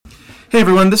Hey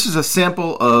everyone, this is a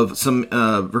sample of some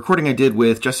recording I did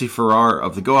with Jesse Farrar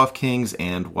of the Go Off Kings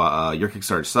and Your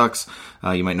Kickstarter Sucks.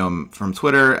 You might know him from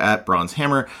Twitter at Bronze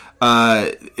Hammer.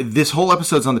 This whole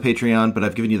episode's on the Patreon, but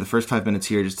I've given you the first 5 minutes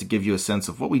here just to give you a sense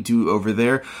of what we do over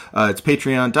there. It's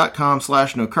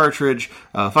patreon.com/nocartridge.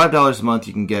 $5 a month,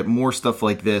 you can get more stuff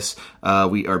like this.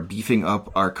 We are beefing up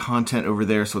our content over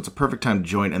there, so it's a perfect time to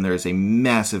join, and there is a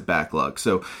massive backlog.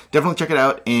 So definitely check it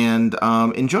out and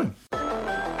enjoy.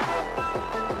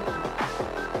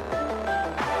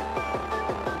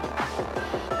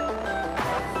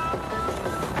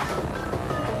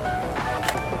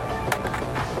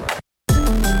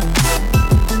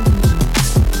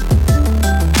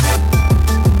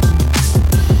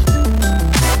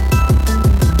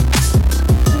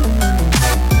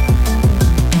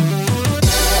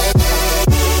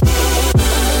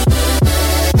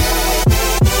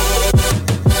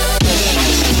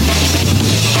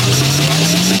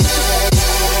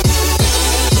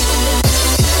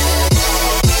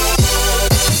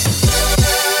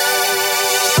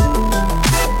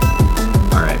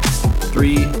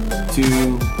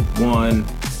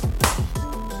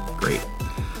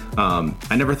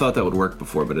 I never thought that would work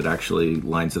before, but it actually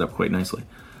lines it up quite nicely.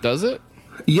 Does it?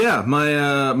 Yeah,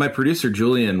 my producer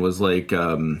Julian was like,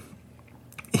 I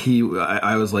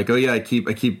was like, oh yeah, I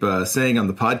keep saying on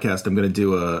the podcast I'm going to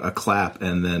do a clap,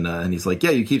 and then and he's like, yeah,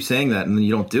 you keep saying that, and then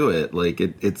you don't do it. Like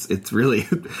it's really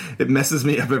it messes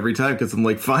me up every time because I'm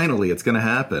like, finally, it's going to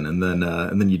happen, and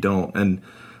then you don't. And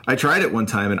I tried it one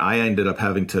time, and I ended up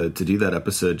having to do that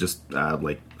episode, just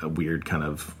like a weird kind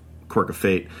of quirk of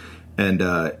fate, and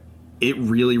it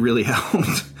really, really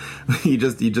helped. you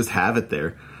just have it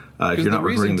there. If you're not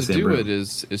recording the same room. The reason to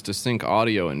do it is to sync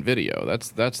audio and video.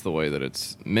 That's the way that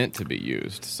it's meant to be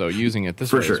used. So using it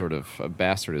this way is sort of a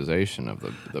bastardization of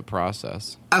the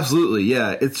process. Absolutely,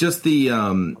 yeah. It's just the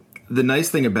nice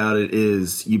thing about it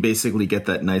is you basically get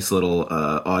that nice little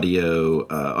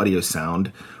audio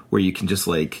sound where you can just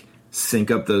like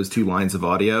sync up those two lines of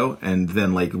audio, and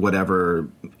then like whatever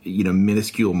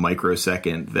minuscule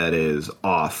microsecond that is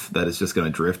off, that is just going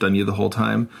to drift on you the whole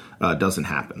time, doesn't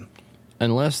happen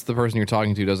unless the person you're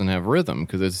talking to doesn't have rhythm,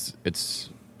 because it's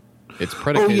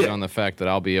predicated on the fact that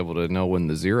I'll be able to know when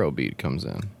the zero beat comes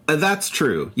in. That's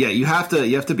true. Yeah, you have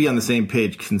to be on the same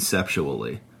page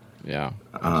conceptually. Yeah,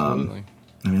 absolutely.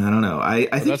 I mean, I don't know.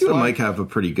 I think you and Mike have a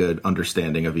pretty good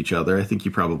understanding of each other. I think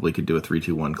you probably could do a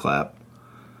 3-2-1 clap.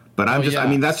 But I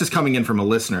mean, that's just coming in from a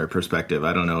listener perspective.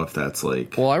 I don't know if that's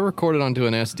like... Well, I recorded onto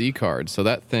an SD card, so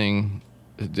that thing,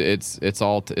 it's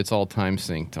all time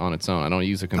synced on its own. I don't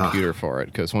use a computer for it,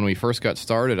 because when we first got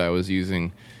started, I was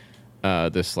using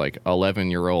this like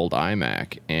 11-year-old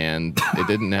iMac, and it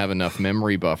didn't have enough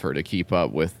memory buffer to keep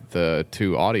up with the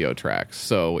two audio tracks,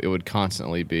 so it would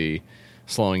constantly be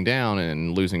slowing down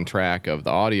and losing track of the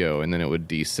audio, and then it would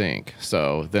desync.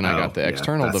 So then I got the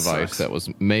external device that was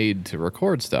made to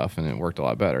record stuff, and it worked a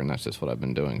lot better, and that's just what I've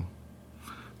been doing.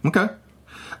 Okay.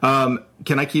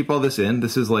 Can I keep all this in?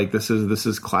 This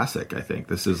is classic, I think.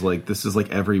 This is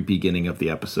like every beginning of the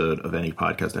episode of any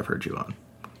podcast I've heard you on.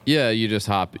 Yeah, you just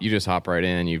hop right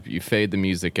in. You fade the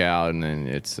music out, and then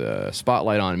it's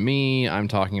spotlight on me. I'm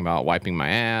talking about wiping my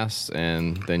ass,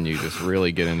 and then you just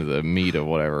really get into the meat of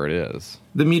whatever it is.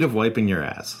 The meat of wiping your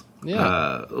ass.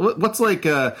 Yeah. What's like?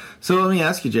 So let me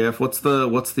ask you, JF. What's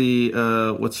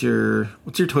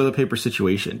your toilet paper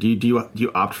situation? Do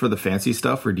you opt for the fancy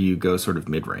stuff, or do you go sort of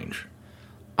mid range?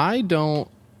 I don't.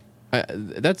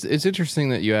 It's interesting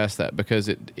that you asked that, because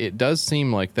it does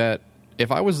seem like that. If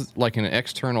I was like an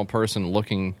external person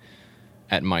looking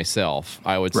at myself,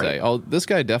 I would say, oh, this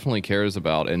guy definitely cares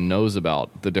about and knows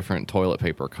about the different toilet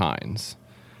paper kinds.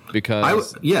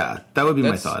 Because that would be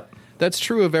my thought. That's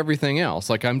true of everything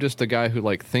else. Like, I'm just a guy who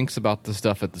like thinks about the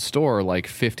stuff at the store like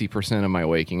 50% of my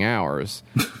waking hours,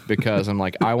 because I'm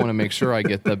like, I want to make sure I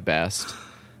get the best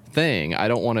thing. I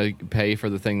don't want to pay for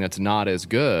the thing that's not as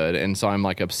good, and so I'm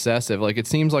like obsessive. Like, it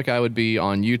seems like I would be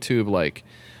on YouTube like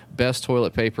best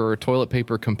toilet paper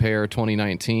compare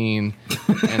 2019,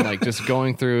 and like just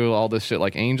going through all this shit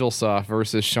like Angel Soft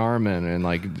versus Charmin, and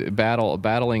like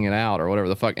battling it out or whatever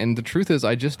the fuck. And the truth is,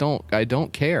 I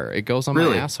don't care. It goes on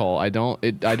my asshole. I don't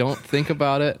think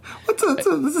about it. That's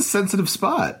a sensitive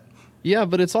spot. Yeah,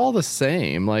 but it's all the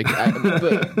same. Like,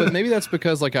 but maybe that's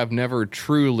because like I've never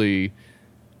truly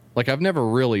like I've never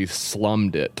really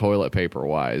slummed it toilet paper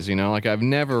wise, you know, like I've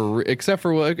never, except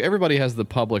for like, everybody has the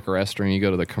public restroom. You go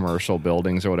to the commercial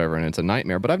buildings or whatever, and it's a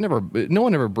nightmare. But no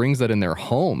one ever brings that in their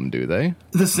home, do they?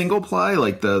 The single ply,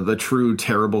 like the true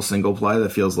terrible single ply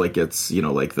that feels like it's, you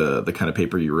know, like the kind of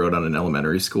paper you wrote on in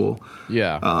elementary school.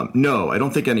 Yeah. No, I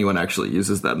don't think anyone actually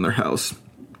uses that in their house.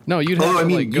 No, you'd have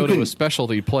to go to a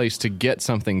specialty place to get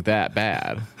something that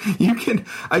bad. You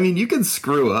can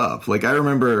screw up. Like, I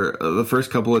remember the first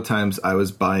couple of times I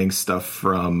was buying stuff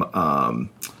from,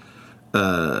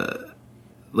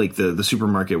 like the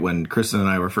supermarket when Kristen and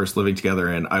I were first living together,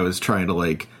 and I was trying to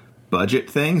like budget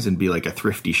things and be like a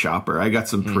thrifty shopper. I got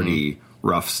some pretty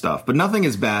rough stuff, but nothing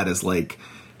as bad as like,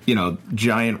 you know,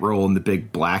 giant roll in the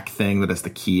big black thing that has the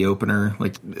key opener.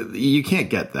 Like, you can't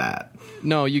get that.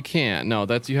 No, you can't. No,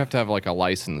 you have to have like a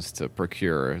license to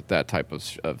procure that type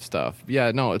of stuff.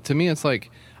 Yeah, no, to me it's like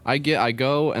I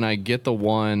go and I get the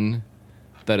one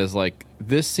that is like,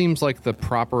 this seems like the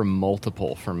proper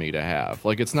multiple for me to have.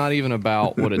 Like, it's not even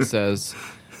about what it says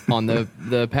on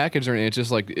the package or anything. It's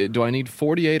just like, do I need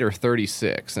 48 or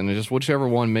 36? And it's just whichever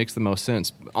one makes the most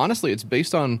sense. Honestly, it's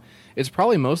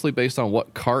probably mostly based on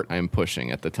what cart I'm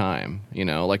pushing at the time. You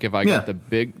know, like if I got the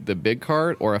big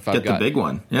cart, or if I've got the big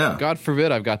one. Yeah. God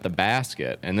forbid I've got the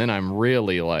basket, and then I'm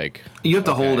really like, you have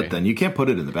to hold it. Then you can't put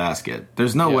it in the basket.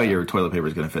 There's no way your toilet paper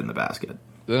is going to fit in the basket.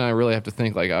 Then I really have to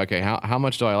think like, okay, how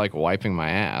much do I like wiping my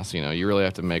ass? You know, you really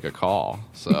have to make a call.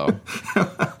 So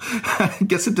I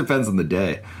guess it depends on the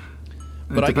day.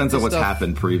 It depends on what's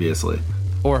happened previously.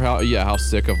 Or how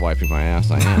sick of wiping my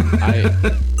ass I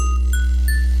am.